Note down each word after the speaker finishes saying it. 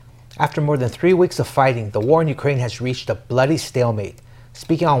After more than 3 weeks of fighting, the war in Ukraine has reached a bloody stalemate.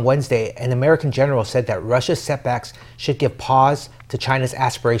 Speaking on Wednesday, an American general said that Russia's setbacks should give pause to China's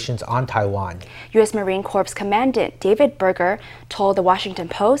aspirations on Taiwan. U.S. Marine Corps Commandant David Berger told the Washington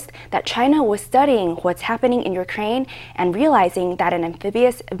Post that China was studying what's happening in Ukraine and realizing that an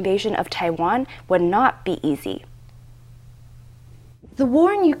amphibious invasion of Taiwan would not be easy. The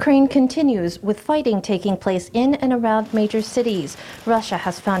war in Ukraine continues, with fighting taking place in and around major cities. Russia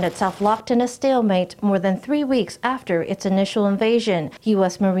has found itself locked in a stalemate more than 3 weeks after its initial invasion.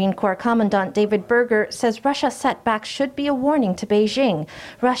 U.S. Marine Corps Commandant David Berger says Russia's setbacks should be a warning to Beijing.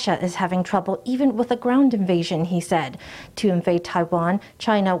 Russia is having trouble even with a ground invasion, he said. To invade Taiwan,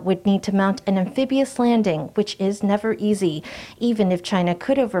 China would need to mount an amphibious landing, which is never easy. Even if China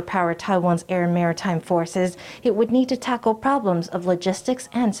could overpower Taiwan's air and maritime forces, it would need to tackle problems of logistics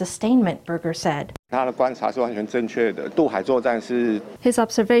and sustainment, Berger said. His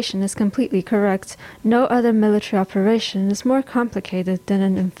observation is completely correct. No other military operation is more complicated than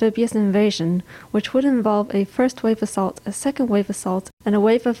an amphibious invasion, which would involve a first wave assault, a second wave assault, and a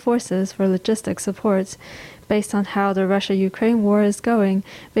wave of forces for logistic support. Based on how the Russia-Ukraine war is going,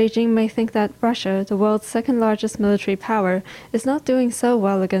 Beijing may think that Russia, the world's second largest military power, is not doing so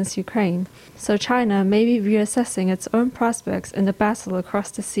well against Ukraine. So China may be reassessing its own prospects in the battle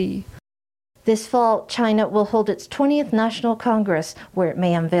across the sea. This fall, China will hold its 20th National Congress, where it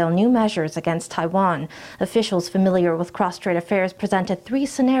may unveil new measures against Taiwan. Officials familiar with cross-strait affairs presented 3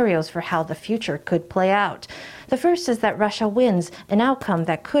 scenarios for how the future could play out. The first is that Russia wins, an outcome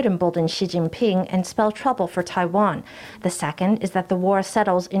that could embolden Xi Jinping and spell trouble for Taiwan. The second is that the war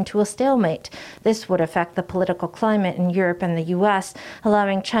settles into a stalemate. This would affect the political climate in Europe and the U.S.,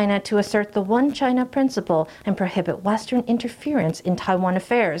 allowing China to assert the One China principle and prohibit Western interference in Taiwan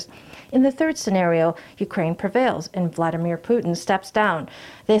affairs. In the third scenario, Ukraine prevails and Vladimir Putin steps down.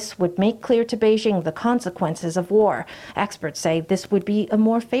 This would make clear to Beijing the consequences of war. Experts say this would be a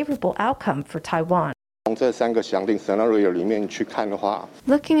more favorable outcome for Taiwan.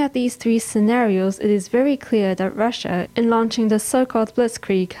 Looking at these 3 scenarios, it is very clear that Russia, in launching the so-called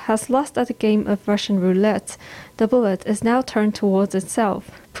blitzkrieg, has lost at the game of Russian roulette. The bullet is now turned towards itself.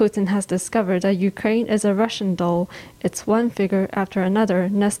 Putin has discovered that Ukraine is a Russian doll. It's one figure after another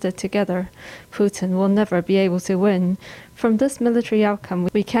nested together. Putin will never be able to win. From this military outcome,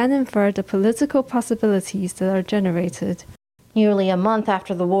 we can infer the political possibilities that are generated. Nearly a month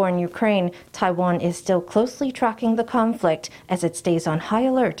after the war in Ukraine, Taiwan is still closely tracking the conflict as it stays on high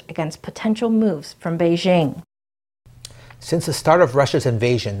alert against potential moves from Beijing. Since the start of Russia's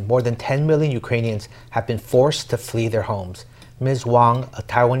invasion, more than 10 million Ukrainians have been forced to flee their homes. Ms. Wang, a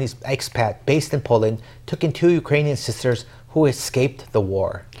Taiwanese expat based in Poland, took in 2 Ukrainian sisters who escaped the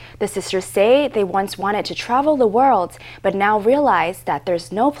war. The sisters say they once wanted to travel the world, but now realize that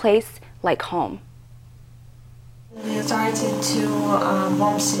there's no place like home. We started to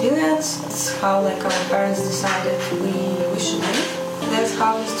bomb civilians. That's how our parents decided we should leave. That's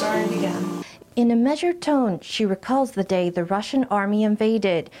how the story began. In a measured tone, she recalls the day the Russian army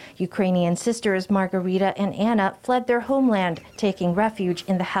invaded. Ukrainian sisters Margarita and Anna fled their homeland, taking refuge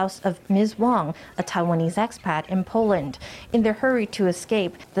in the house of Ms. Wang, a Taiwanese expat in Poland. In their hurry to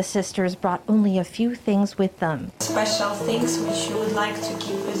escape, the sisters brought only a few things with them. Special things which you would like to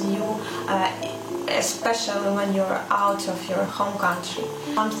keep with you, especially when you're out of your home country.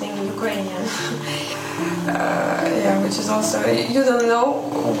 Something Ukrainian, which is also, you don't know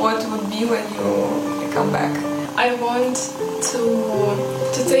what would be when you come back. I want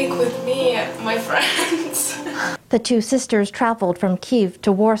to take with me my friends. The 2 sisters traveled from Kyiv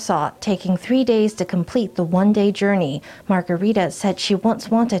to Warsaw, taking 3 days to complete the one-day journey. Margarita said she once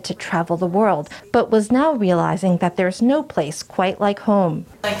wanted to travel the world, but was now realizing that there's no place quite like home.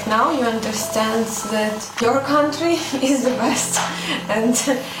 Like now you understand that your country is the best. And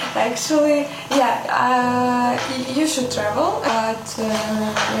actually, you should travel, but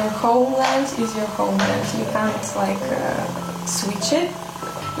your homeland is your homeland. You can't switch it.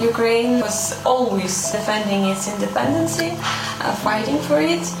 Ukraine was always defending its independence, fighting for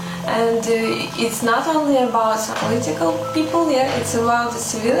it, and it's not only about political people, it's about the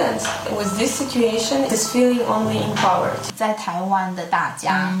civilians. With this situation, it's feeling only empowered. 在台湾的大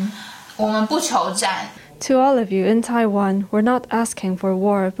家，我们不求战。 To all of you in Taiwan, we're not asking for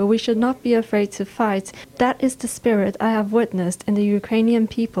war, but we should not be afraid to fight. That is the spirit I have witnessed in the Ukrainian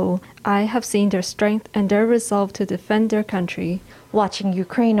people. I have seen their strength and their resolve to defend their country. Watching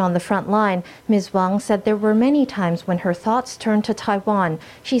Ukraine on the front line, Ms. Wang said there were many times when her thoughts turned to Taiwan.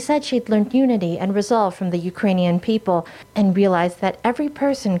 She said she'd learned unity and resolve from the Ukrainian people and realized that every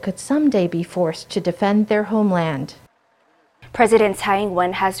person could someday be forced to defend their homeland. President Tsai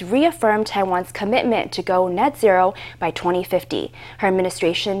Ing-wen has reaffirmed Taiwan's commitment to go net zero by 2050. Her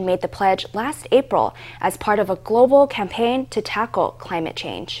administration made the pledge last April as part of a global campaign to tackle climate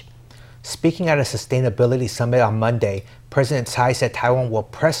change. Speaking at a sustainability summit on Monday, President Tsai said Taiwan will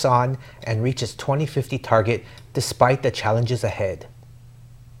press on and reach its 2050 target despite the challenges ahead.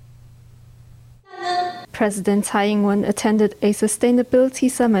 President Tsai Ing-wen attended a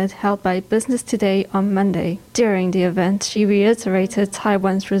sustainability summit held by Business Today on Monday. During the event, she reiterated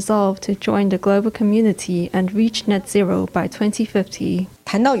Taiwan's resolve to join the global community and reach net zero by 2050.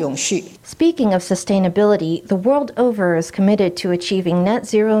 Speaking of sustainability, the world over is committed to achieving net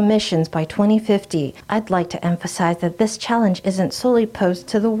zero emissions by 2050. I'd like to emphasize that this challenge isn't solely posed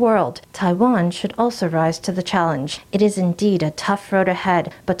to the world. Taiwan should also rise to the challenge. It is indeed a tough road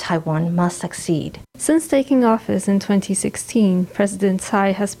ahead, but Taiwan must succeed. Since taking office in 2016, President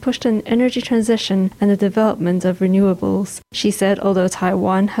Tsai has pushed an energy transition and the development of renewables. She said although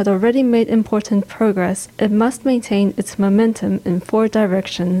Taiwan had already made important progress, it must maintain its momentum in 4 directions.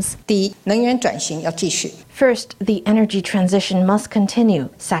 First, the energy transition must continue.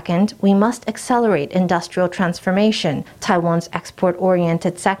 Second, we must accelerate industrial transformation. Taiwan's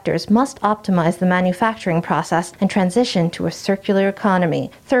export-oriented sectors must optimize the manufacturing process and transition to a circular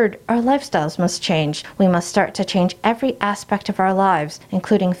economy. Third, our lifestyles must change. We must start to change every aspect of our lives,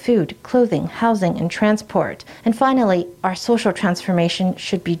 including food, clothing, housing, and transport. And finally, our social transformation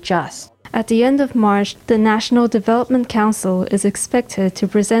should be just. At the end of March, the National Development Council is expected to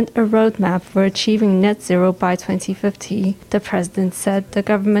present a roadmap for achieving net zero by 2050. The president said the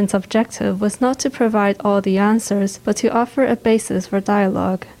government's objective was not to provide all the answers, but to offer a basis for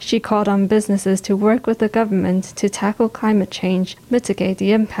dialogue. She called on businesses to work with the government to tackle climate change, mitigate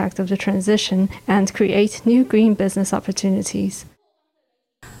the impact of the transition, and create new green business opportunities.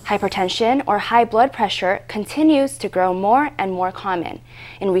 Hypertension or high blood pressure continues to grow more and more common.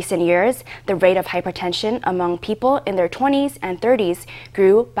 In recent years, the rate of hypertension among people in their 20s and 30s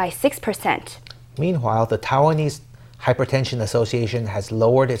grew by 6%. Meanwhile, the Taiwanese Hypertension Association has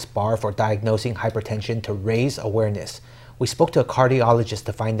lowered its bar for diagnosing hypertension to raise awareness. We spoke to a cardiologist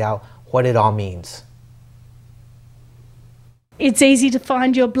to find out what it all means. It's easy to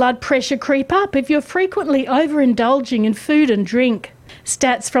find your blood pressure creep up if you're frequently overindulging in food and drink.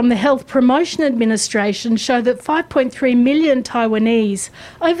 Stats from the Health Promotion Administration show that 5.3 million Taiwanese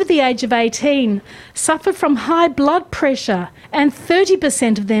over the age of 18 suffer from high blood pressure, and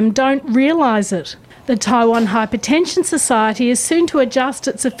 30% of them don't realise it. The Taiwan Hypertension Society is soon to adjust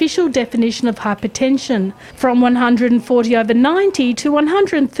its official definition of hypertension from 140 over 90 to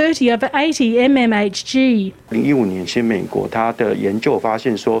 130 over 80 mmHg.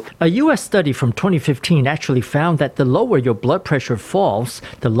 A U.S. study from 2015 actually found that the lower your blood pressure falls,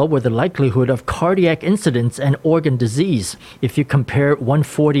 the lower the likelihood of cardiac incidents and organ disease. If you compare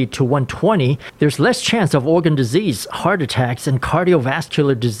 140 to 120, there's less chance of organ disease, heart attacks, and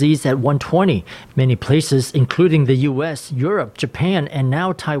cardiovascular disease at 120. Many places, including the U.S., Europe, Japan, and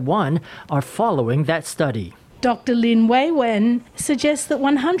now Taiwan, are following that study. Dr. Lin Weiwen suggests that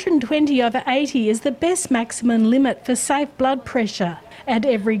 120 over 80 is the best maximum limit for safe blood pressure. At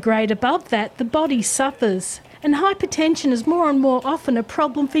every grade above that, the body suffers, and hypertension is more and more often a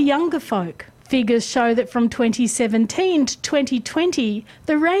problem for younger folk. Figures show that from 2017 to 2020,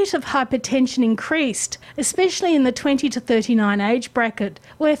 the rate of hypertension increased, especially in the 20 to 39 age bracket,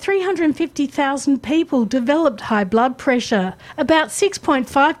 where 350,000 people developed high blood pressure, about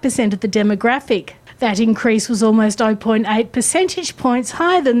 6.5% of the demographic. That increase was almost 0.8 percentage points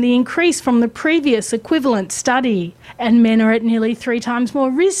higher than the increase from the previous equivalent study, and men are at nearly 3 times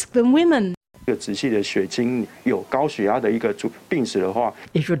more risk than women. If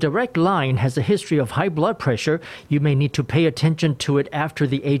your direct line has a history of high blood pressure, you may need to pay attention to it after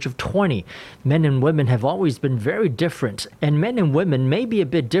the age of 20. Men and women have always been very different, and men and women may be a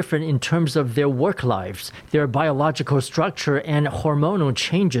bit different in terms of their work lives, their biological structure and hormonal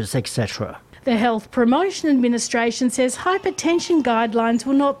changes, etc. The Health Promotion Administration says hypertension guidelines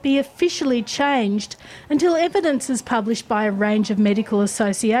will not be officially changed until evidence is published by a range of medical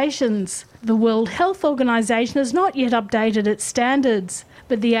associations. The World Health Organization has not yet updated its standards,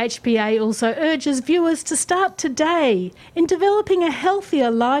 but the HPA also urges viewers to start today in developing a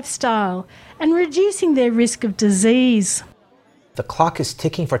healthier lifestyle and reducing their risk of disease. The clock is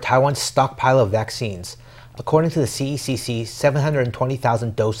ticking for Taiwan's stockpile of vaccines. According to the CECC,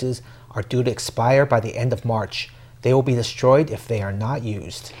 720,000 doses are due to expire by the end of March. They will be destroyed if they are not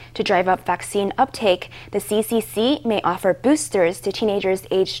used. To drive up vaccine uptake, the CCC may offer boosters to teenagers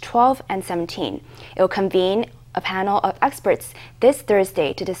aged 12 and 17. It will convene a panel of experts this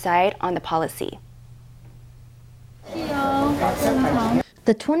Thursday to decide on the policy.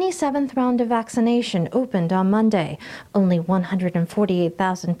 The 27th round of vaccination opened on Monday. Only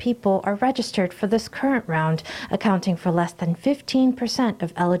 148,000 people are registered for this current round, accounting for less than 15%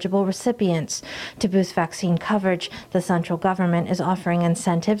 of eligible recipients. To boost vaccine coverage, the central government is offering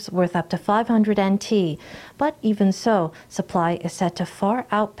incentives worth up to 500 NT. But even so, supply is set to far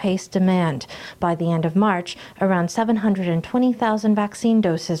outpace demand. By the end of March, around 720,000 vaccine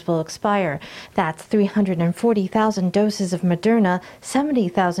doses will expire. That's 340,000 doses of Moderna,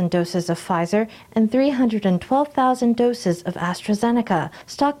 70,000 doses of Pfizer, and 312,000 doses of AstraZeneca.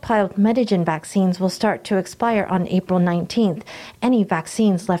 Stockpiled Medigen vaccines will start to expire on April 19th. Any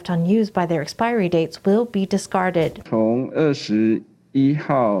vaccines left unused by their expiry dates will be discarded. Over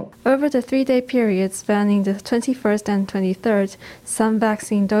the 3-day period spanning the 21st and 23rd, some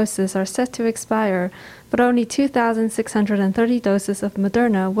vaccine doses are set to expire, but only 2,630 doses of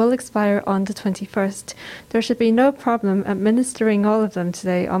Moderna will expire on the 21st. There should be no problem administering all of them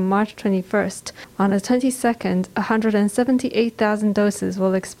today on March 21st. On the 22nd, 178,000 doses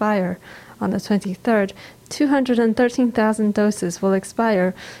will expire. On the 23rd, 213,000 doses will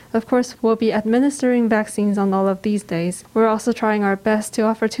expire. Of course, we'll be administering vaccines on all of these days. We're also trying our best to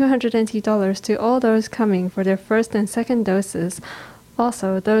offer $280 to all those coming for their first and second doses.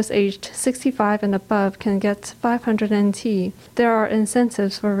 Also, those aged 65 and above can get 500 NT. There are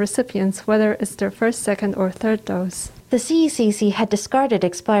incentives for recipients whether it's their first, second, or third dose. The CECC had discarded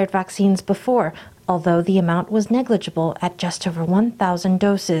expired vaccines before, although the amount was negligible at just over 1,000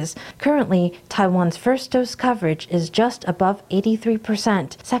 doses. Currently, Taiwan's first dose coverage is just above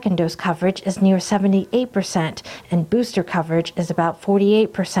 83%. Second dose coverage is near 78%, and booster coverage is about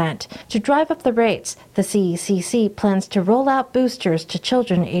 48%. To drive up the rates, the CECC plans to roll out boosters to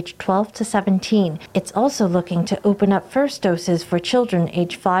children aged 12 to 17. It's also looking to open up first doses for children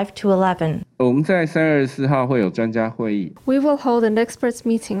aged 5 to 11. We will hold an experts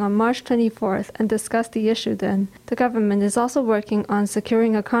meeting on March 24th and discuss the issue then. The government is also working on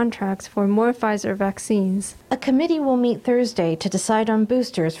securing a contract for more Pfizer vaccines. A committee will meet Thursday to decide on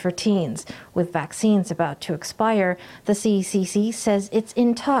boosters for teens. With vaccines about to expire, the CECC says it's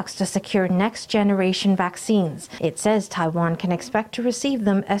in talks to secure next-generation vaccines. It says Taiwan can expect to receive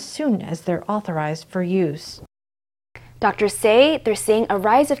them as soon as they're authorized for use. Doctors say they're seeing a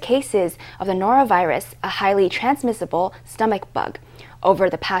rise of cases of the norovirus, a highly transmissible stomach bug. Over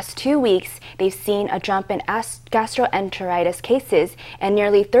the past 2 weeks, they've seen a jump in gastroenteritis cases, and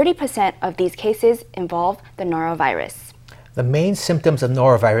nearly 30% of these cases involve the norovirus. The main symptoms of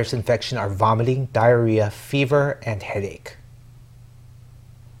norovirus infection are vomiting, diarrhea, fever, and headache.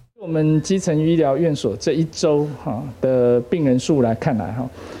 我们基层医疗院所这一周的病人数来看来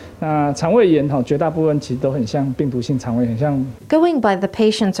那肠胃炎绝大部分其实都很像病毒性肠胃，很像。Going by the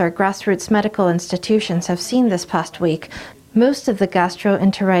patients our grassroots medical institutions have seen this past week, most of the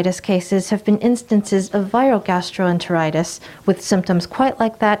gastroenteritis cases have been instances of viral gastroenteritis, with symptoms quite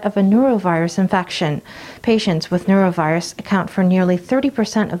like that of a norovirus infection. Patients with norovirus account for nearly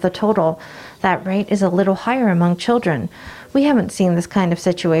 30% of the total. That rate is a little higher among children. We haven't seen this kind of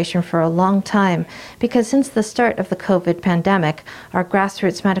situation for a long time because since the start of the COVID pandemic, our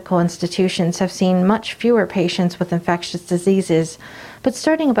grassroots medical institutions have seen much fewer patients with infectious diseases. But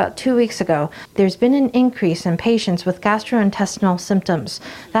starting about 2 weeks ago, there's been an increase in patients with gastrointestinal symptoms.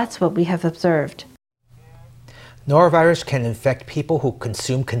 That's what we have observed. Norovirus can infect people who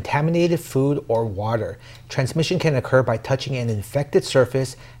consume contaminated food or water. Transmission can occur by touching an infected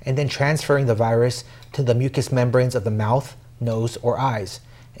surface and then transferring the virus to the mucous membranes of the mouth, nose, or eyes.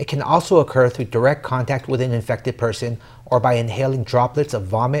 It can also occur through direct contact with an infected person or by inhaling droplets of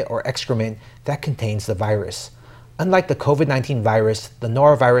vomit or excrement that contains the virus. Unlike the COVID-19 virus, the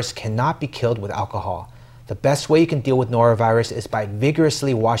norovirus cannot be killed with alcohol. The best way you can deal with norovirus is by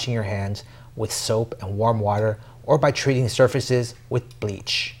vigorously washing your hands with soap and warm water or by treating surfaces with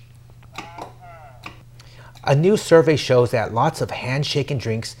bleach. A new survey shows that lots of handshaken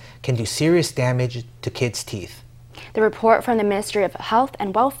drinks can do serious damage to kids' teeth. The report from the Ministry of Health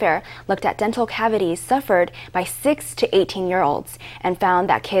and Welfare looked at dental cavities suffered by 6 to 18-year-olds and found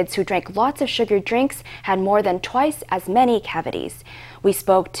that kids who drank lots of sugared drinks had more than twice as many cavities. We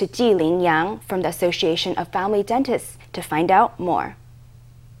spoke to Jiling Yang from the Association of Family Dentists to find out more.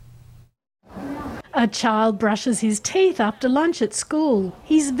 A child brushes his teeth after lunch at school.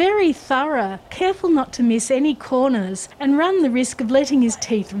 He's very thorough, careful not to miss any corners and run the risk of letting his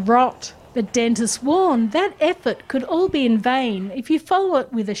teeth rot. But dentists warn that effort could all be in vain if you follow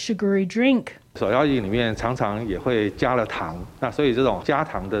it with a sugary drink. 手摇饮里面常常也会加了糖，那所以这种加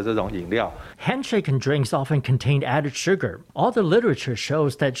糖的这种饮料。Handshaken drinks often contain added sugar. All the literature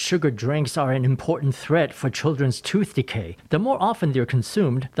shows that sugar drinks are an important threat for children's tooth decay. The more often they're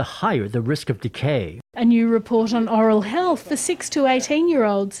consumed, the higher the risk of decay. A new report on oral health for 6 to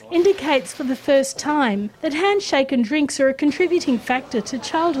 18-year-olds indicates for the first time that handshaken drinks are a contributing factor to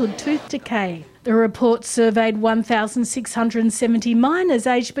childhood tooth decay. The report surveyed 1,670 minors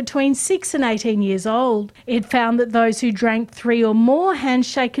aged between 6 and 18 years old. It found that those who drank 3 or more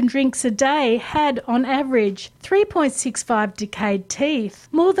handshaken drinks a day had, on average, 3.65 decayed teeth,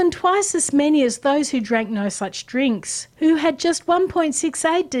 more than twice as many as those who drank no such drinks, who had just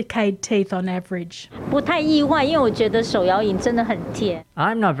 1.68 decayed teeth on average.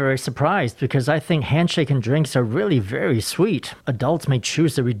 I'm not very surprised because I think handshaken drinks are really very sweet. Adults may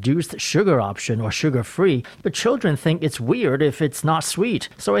choose the reduced sugar option or sugar-free, but children think it's weird if it's not sweet.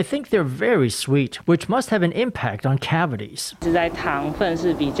 So I think they're very sweet, which must have an impact on cavities.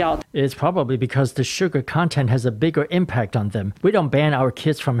 It's probably because the sugar content has a bigger impact on them. We don't ban our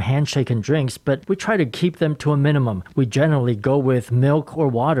kids from handshaken drinks, but we try to keep them to a minimum. We generally go with milk or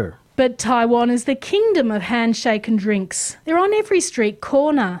water. But Taiwan is the kingdom of handshaken drinks. They're on every street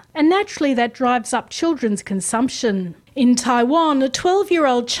corner, and naturally that drives up children's consumption. In Taiwan, a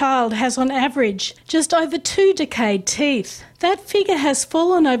 12-year-old child has on average just over 2 decayed teeth. That figure has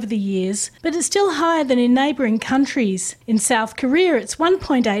fallen over the years, but it's still higher than in neighbouring countries. In South Korea, it's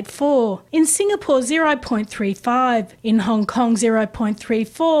 1.84, in Singapore 0.35, in Hong Kong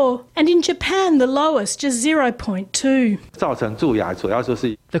 0.34, and in Japan the lowest, just 0.2.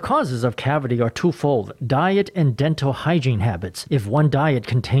 The causes of cavity are twofold: diet and dental hygiene habits. If one diet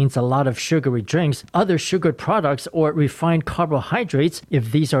contains a lot of sugary drinks, other sugared products, or refined carbohydrates,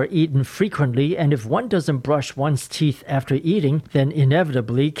 if these are eaten frequently, and if one doesn't brush one's teeth after eating, then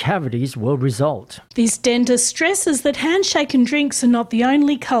inevitably cavities will result. This dentist stresses that handshaken drinks are not the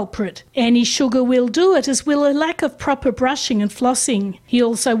only culprit. Any sugar will do it, as will a lack of proper brushing and flossing. He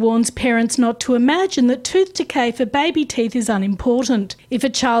also warns parents not to imagine that tooth decay for baby teeth is unimportant. If a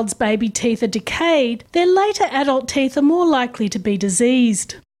child's baby teeth are decayed, their later adult teeth are more likely to be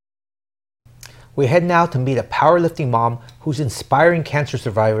diseased. We head now to meet a powerlifting mom who's inspiring cancer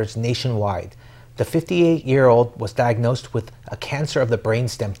survivors nationwide. The 58-year-old was diagnosed with a cancer of the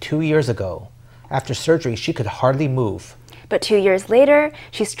brainstem 2 years ago. After surgery, she could hardly move. But 2 years later,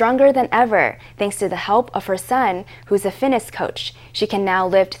 she's stronger than ever, thanks to the help of her son, who's a fitness coach. She can now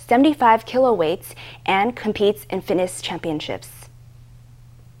lift 75 kilo weights and competes in fitness championships.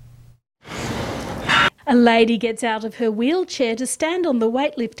 A lady gets out of her wheelchair to stand on the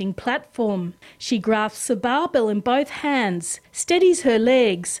weightlifting platform. She grasps a barbell in both hands, steadies her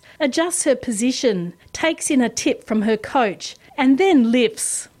legs, adjusts her position, takes in a tip from her coach, and then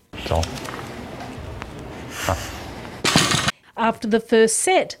lifts. After the first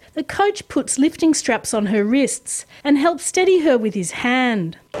set, the coach puts lifting straps on her wrists and helps steady her with his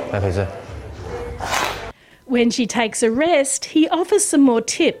hand. When she takes a rest, he offers some more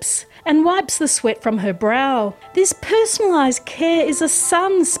tips and wipes the sweat from her brow. This personalised care is a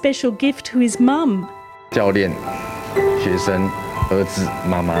son's special gift to his mum.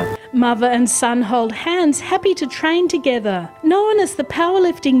 Mother and son hold hands, happy to train together. Known as the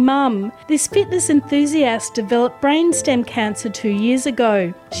powerlifting mum, this fitness enthusiast developed brainstem cancer 2 years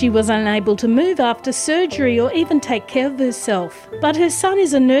ago. She was unable to move after surgery or even take care of herself. But her son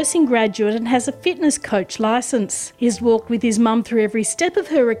is a nursing graduate and has a fitness coach licence. He's walked with his mum through every step of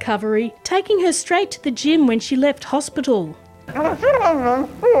her recovery, taking her straight to the gym when she left hospital.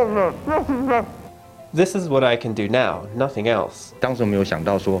 This is what I can do now, nothing else. At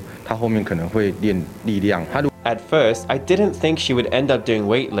first, I didn't think she would end up doing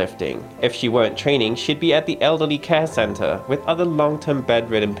weightlifting. If she weren't training, she'd be at the elderly care center with other long-term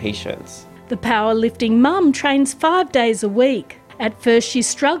bedridden patients. The powerlifting mum trains 5 days a week. At first, she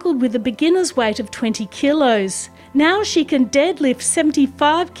struggled with a beginner's weight of 20 kilos. Now she can deadlift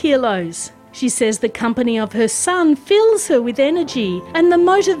 75 kilos. She says the company of her son fills her with energy and the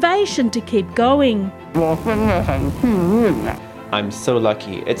motivation to keep going. I'm so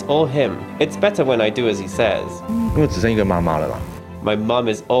lucky. It's all him. It's better when I do as he says. My mom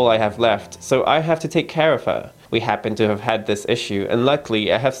is all I have left, so I have to take care of her. We happen to have had this issue, and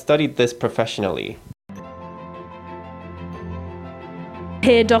luckily I have studied this professionally.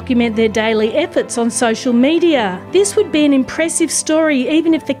 Pair document their daily efforts on social media. This would be an impressive story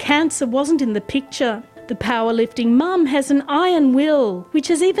even if the cancer wasn't in the picture. The powerlifting mum has an iron will, which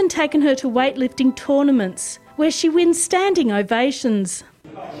has even taken her to weightlifting tournaments, where she wins standing ovations.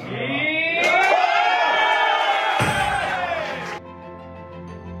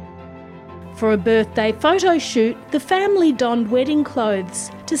 For a birthday photo shoot, the family donned wedding clothes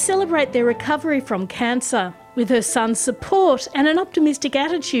to celebrate their recovery from cancer. With her son's support and an optimistic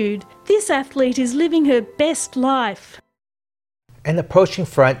attitude, this athlete is living her best life. An approaching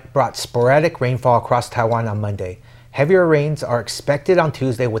front brought sporadic rainfall across Taiwan on Monday. Heavier rains are expected on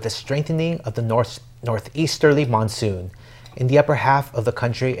Tuesday with a strengthening of the northeasterly monsoon. In the upper half of the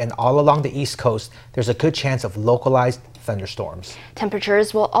country and all along the east coast, there's a good chance of localized thunderstorms.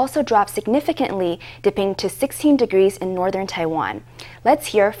 Temperatures will also drop significantly, dipping to 16 degrees in northern Taiwan. Let's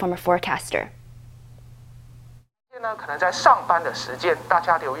hear from a forecaster.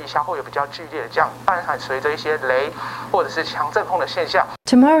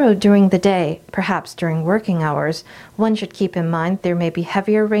 Tomorrow during the day, perhaps during working hours, one should keep in mind there may be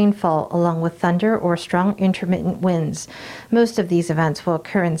heavier rainfall along with thunder or strong intermittent winds. Most of these events will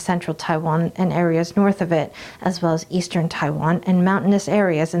occur in central Taiwan and areas north of it, as well as eastern Taiwan and mountainous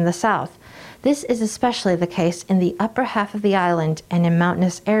areas in the south. This is especially the case in the upper half of the island and in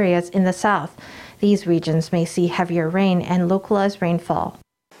mountainous areas in the south. These regions may see heavier rain and localized rainfall.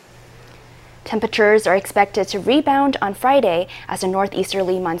 Temperatures are expected to rebound on Friday as a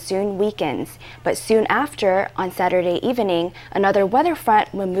northeasterly monsoon weakens, but soon after, on Saturday evening, another weather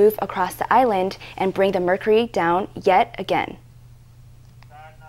front will move across the island and bring the mercury down yet again.